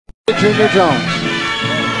Junior Jones.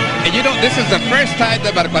 And you know, this is the first time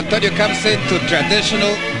that Marco Antonio comes into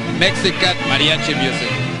traditional Mexican mariachi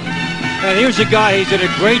music. And here's a guy, he's in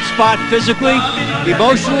a great spot physically,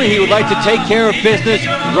 emotionally, he would like to take care of business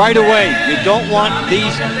right away. You don't want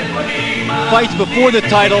these fights before the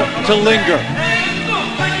title to linger.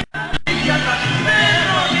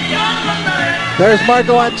 There's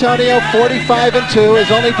Marco Antonio, 45-2,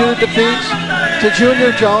 his only 2 defeats to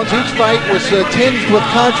Junior Jones. Each fight was tinged with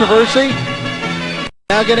controversy.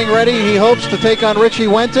 Now getting ready, he hopes to take on Richie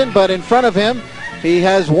Wenton, but in front of him, he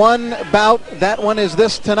has one bout. That one is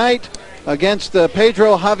this tonight against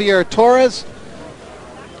Pedro Javier Torres.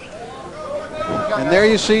 And there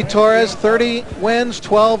you see Torres, 30 wins,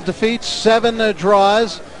 12 defeats, 7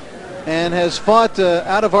 draws, and has fought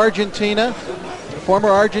out of Argentina, former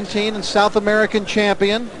Argentine and South American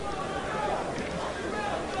champion.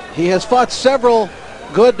 He has fought several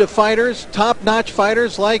good fighters, top-notch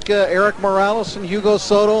fighters like Eric Morales and Hugo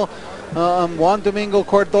Soto, Juan Domingo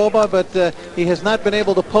Cordoba, but he has not been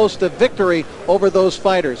able to post a victory over those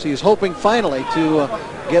fighters. He's hoping finally to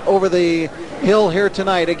get over the hill here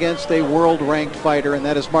tonight against a world-ranked fighter, and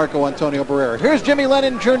that is Marco Antonio Barrera. Here's Jimmy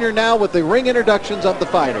Lennon Jr. now with the ring introductions of the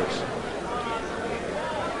fighters.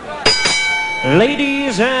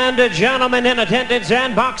 Ladies and gentlemen in attendance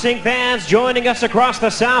and boxing fans joining us across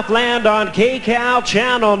the Southland on KCAL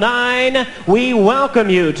Channel 9, we welcome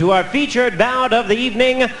you to our featured bout of the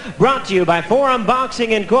evening, brought to you by Forum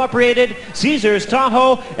Boxing Incorporated, Caesars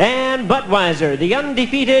Tahoe, and Budweiser, the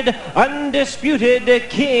undefeated,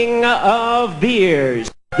 undisputed king of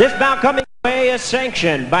beers. This bout coming away is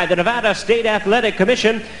sanctioned by the Nevada State Athletic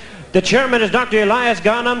Commission. The chairman is Dr. Elias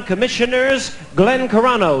Ghanem, commissioners Glenn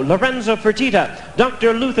Carano, Lorenzo Fertitta,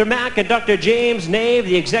 Dr. Luther Mack, and Dr. James Nave.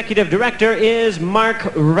 The executive director is Mark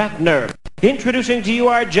Ratner. Introducing to you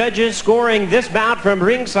our judges scoring this bout from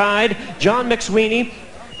ringside, John McSweeney,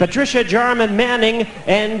 Patricia Jarman Manning,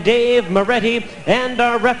 and Dave Moretti, and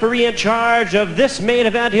our referee in charge of this main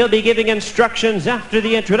event. He'll be giving instructions after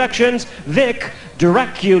the introductions, Vic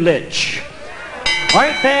Draculich. All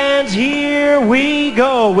right, fans, here we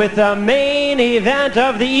go with the main event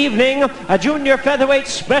of the evening, a junior featherweight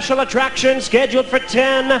special attraction scheduled for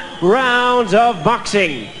 10 rounds of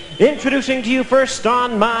boxing. Introducing to you first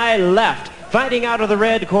on my left, fighting out of the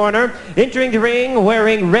red corner, entering the ring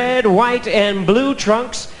wearing red, white, and blue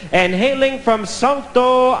trunks, and hailing from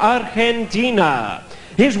Salto, Argentina.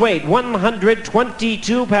 His weight,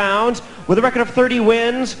 122 pounds, with a record of 30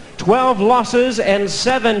 wins, 12 losses, and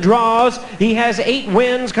 7 draws. He has 8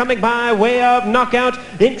 wins coming by way of knockout.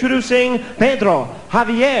 Introducing Pedro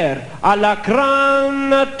Javier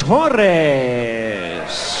Alacran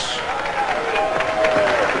Torres.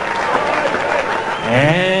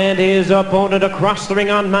 And his opponent across the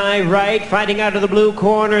ring on my right, fighting out of the blue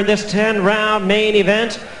corner in this 10-round main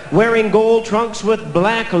event, wearing gold trunks with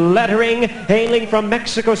black lettering, hailing from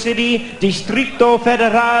Mexico City, Distrito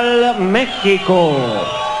Federal, Mexico.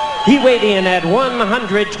 He weighed in at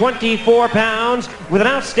 124 pounds with an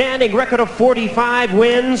outstanding record of 45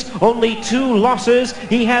 wins, only 2 losses.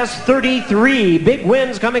 He has 33 big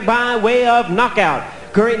wins coming by way of knockout.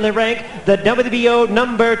 Currently ranked the WBO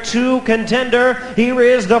 #2 contender. Here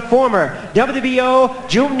is the former WBO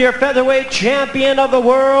Junior Featherweight Champion of the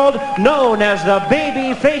world, known as the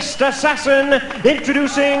baby-faced assassin,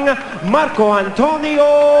 introducing Marco Antonio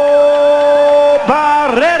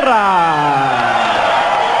Barrera.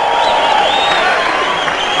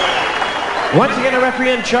 Once again, a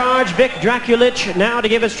referee in charge, Vic Draculich, now to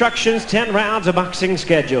give instructions. 10 rounds of boxing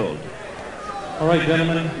scheduled. All right,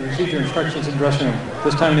 gentlemen, you received your instructions in the dressing room.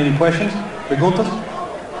 This time, any questions? Preguntas?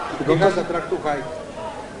 Preguntas?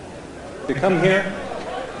 You come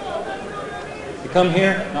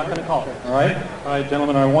here, not going to call. All right? All right,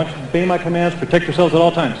 gentlemen, I want you to obey my commands. Protect yourselves at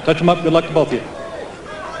all times. Touch them up. Good luck to both of you.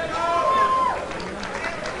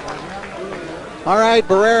 All right,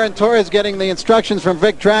 Barrera and Torres getting the instructions from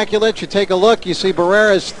Vic Draculich. You take a look, you see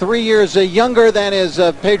Barrera is 3 years younger than is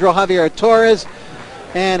Pedro Javier Torres,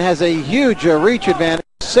 and has a huge reach advantage,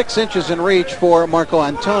 6 inches in reach for Marco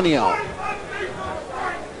Antonio.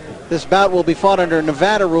 This bout will be fought under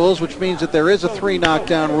Nevada rules, which means that there is a 3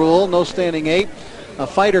 knockdown rule, no standing 8. A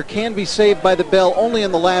fighter can be saved by the bell only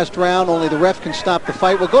in the last round. Only the ref can stop the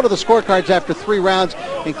fight. We'll go to the scorecards after 3 rounds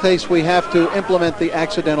in case we have to implement the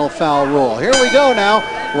accidental foul rule. Here we go now.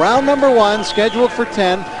 Round number 1, scheduled for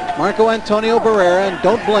 10. Marco Antonio Barrera, and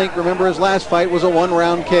don't blink. Remember, his last fight was a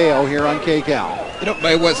 1-round KO here on KCAL. You know,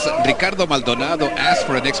 it was Ricardo Maldonado asked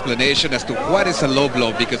for an explanation as to what is a low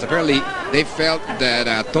blow, because apparently they felt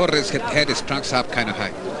that Torres had his trunks up kind of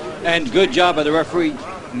high. And good job by the referee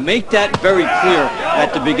Make that very clear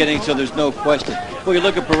at the beginning so there's no question. Well, you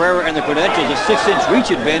look at Barrera and the credentials, a 6-inch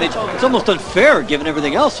reach advantage. It's almost unfair given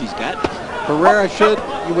everything else he's got. Barrera should,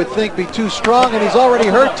 you would think, be too strong, and he's already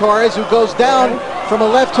hurt Torres, who goes down from a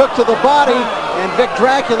left hook to the body, and Vic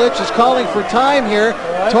Draculich is calling for time here.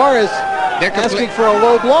 Torres asking for a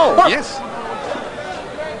low blow. Yes.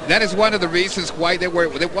 That is one of the reasons why they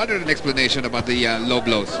wanted an explanation about the low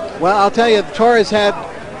blows. Well, I'll tell you, Torres had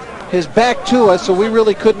his back to us, so we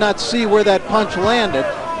really could not see where that punch landed.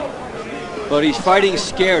 But he's fighting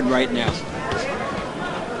scared right now.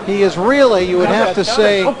 He is really, you would have to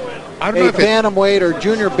say, a bantamweight or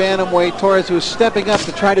junior bantamweight Torres, who is stepping up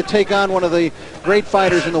to try to take on one of the great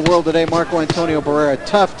fighters in the world today, Marco Antonio Barrera.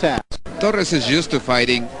 Tough task. Torres is used to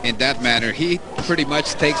fighting in that manner. He pretty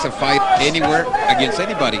much takes a fight anywhere against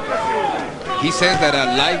anybody. He says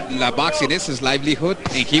that boxing is his livelihood,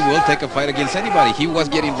 and he will take a fight against anybody. He was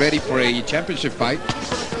getting ready for a championship fight,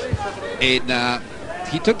 and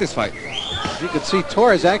he took this fight. You could see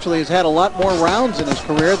Torres actually has had a lot more rounds in his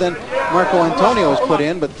career than Marco Antonio has put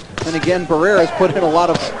in, but then again, Barrera has put in a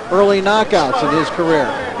lot of early knockouts in his career.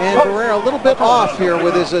 And Barrera a little bit off here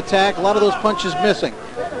with his attack, a lot of those punches missing.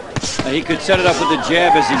 He could set it up with a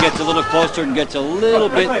jab as he gets a little closer and gets a little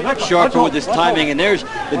bit sharper with his timing. And there's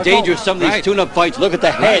the danger of some of these tune-up fights. Look at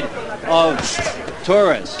the head of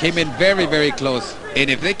Torres. Came in very, very close. And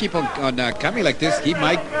if they keep on coming like this, he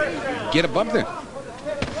might get a bump there.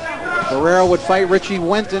 Barrera would fight Richie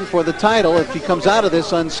Wenton for the title if he comes out of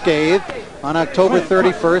this unscathed on October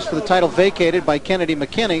 31st for the title vacated by Kennedy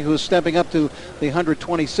McKinney, who's stepping up to the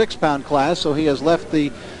 126-pound class. So he has left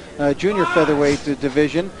the junior featherweight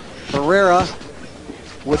division. Barrera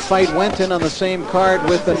would fight Wenton on the same card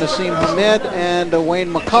with Nassim Hamed and Wayne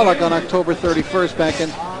McCulloch on October 31st back in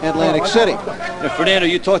Atlantic City. Now, Fernando,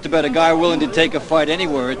 you talked about a guy willing to take a fight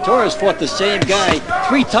anywhere. Torres fought the same guy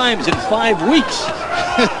 3 times in 5 weeks.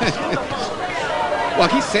 Well,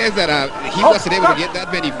 he says that he wasn't able to get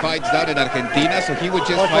that many fights down in Argentina, so he would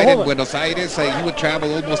just fight in Buenos Aires. He would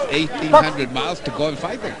travel almost 1,800 miles to go and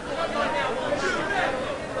fight there.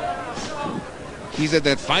 He said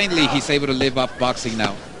that finally he's able to live up boxing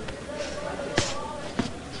now.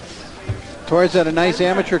 Torres had a nice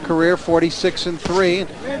amateur career,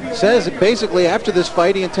 46-3. Says that basically after this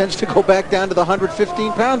fight he intends to go back down to the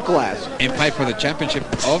 115-pound class and fight for the championship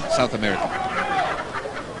of South America.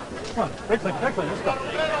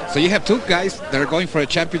 So you have 2 guys that are going for a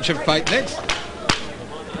championship fight next.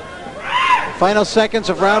 Final seconds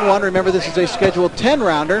of round 1. Remember, this is a scheduled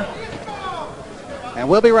 10-rounder. And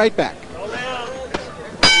we'll be right back.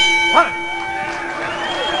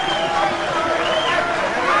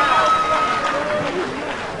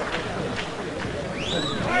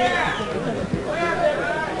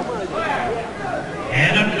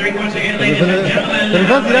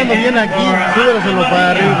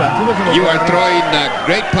 You are throwing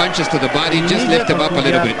great punches to the body. Just lift him up a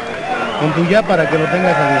little bit.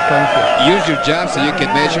 Use your jab so you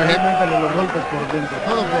can measure him.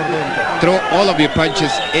 Throw all of your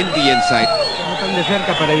punches in the inside.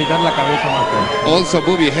 Also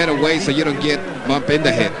move your head away so you don't get bump in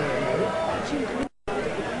the head.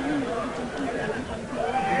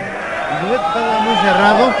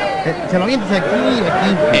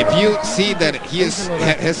 If you see that he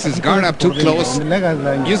has his guard up too close,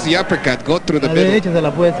 use the uppercut, go through the middle.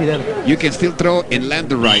 You can still throw and land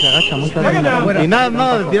the right.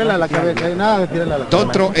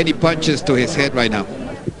 Don't throw any punches to his head right now.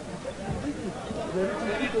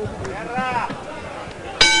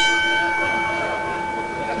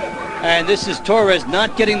 And this is Torres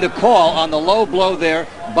not getting the call on the low blow there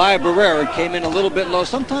by Barrera. It came in a little bit low.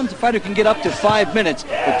 Sometimes the fighter can get up to 5 minutes,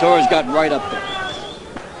 but Torres got right up there.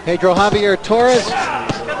 Pedro Javier Torres,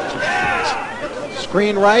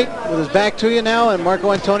 screen right with his back to you now, and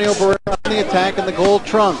Marco Antonio Barrera on the attack in the gold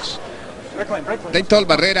trunks. They told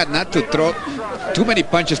Barrera not to throw too many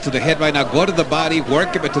punches to the head right now. Go to the body,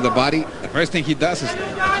 work him into the body. The first thing he does is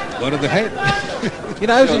go to the head. You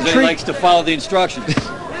know, I was intrigued. He likes to follow the instructions.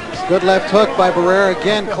 Good left hook by Barrera,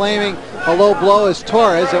 again claiming a low blow as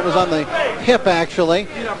Torres. It was on the hip, actually.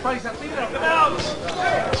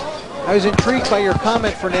 I was intrigued by your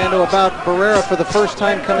comment, Fernando, about Barrera for the first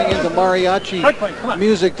time coming into mariachi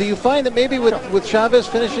music. Do you find that maybe with Chavez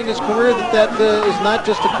finishing his career that is not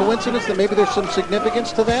just a coincidence, that maybe there's some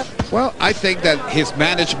significance to that? Well, I think that his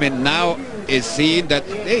management now is seeing that,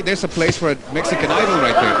 hey, there's a place for a Mexican idol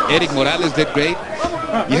right there. Eric Morales did great.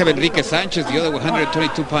 You have Enrique Sanchez, the other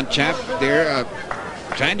 122-pound champ there,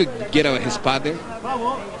 trying to get his spot there.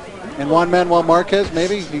 And Juan Manuel Marquez,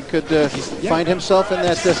 maybe he could find himself in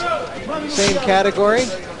that same category.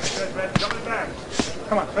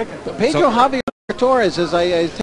 Pedro Javier Torres, as I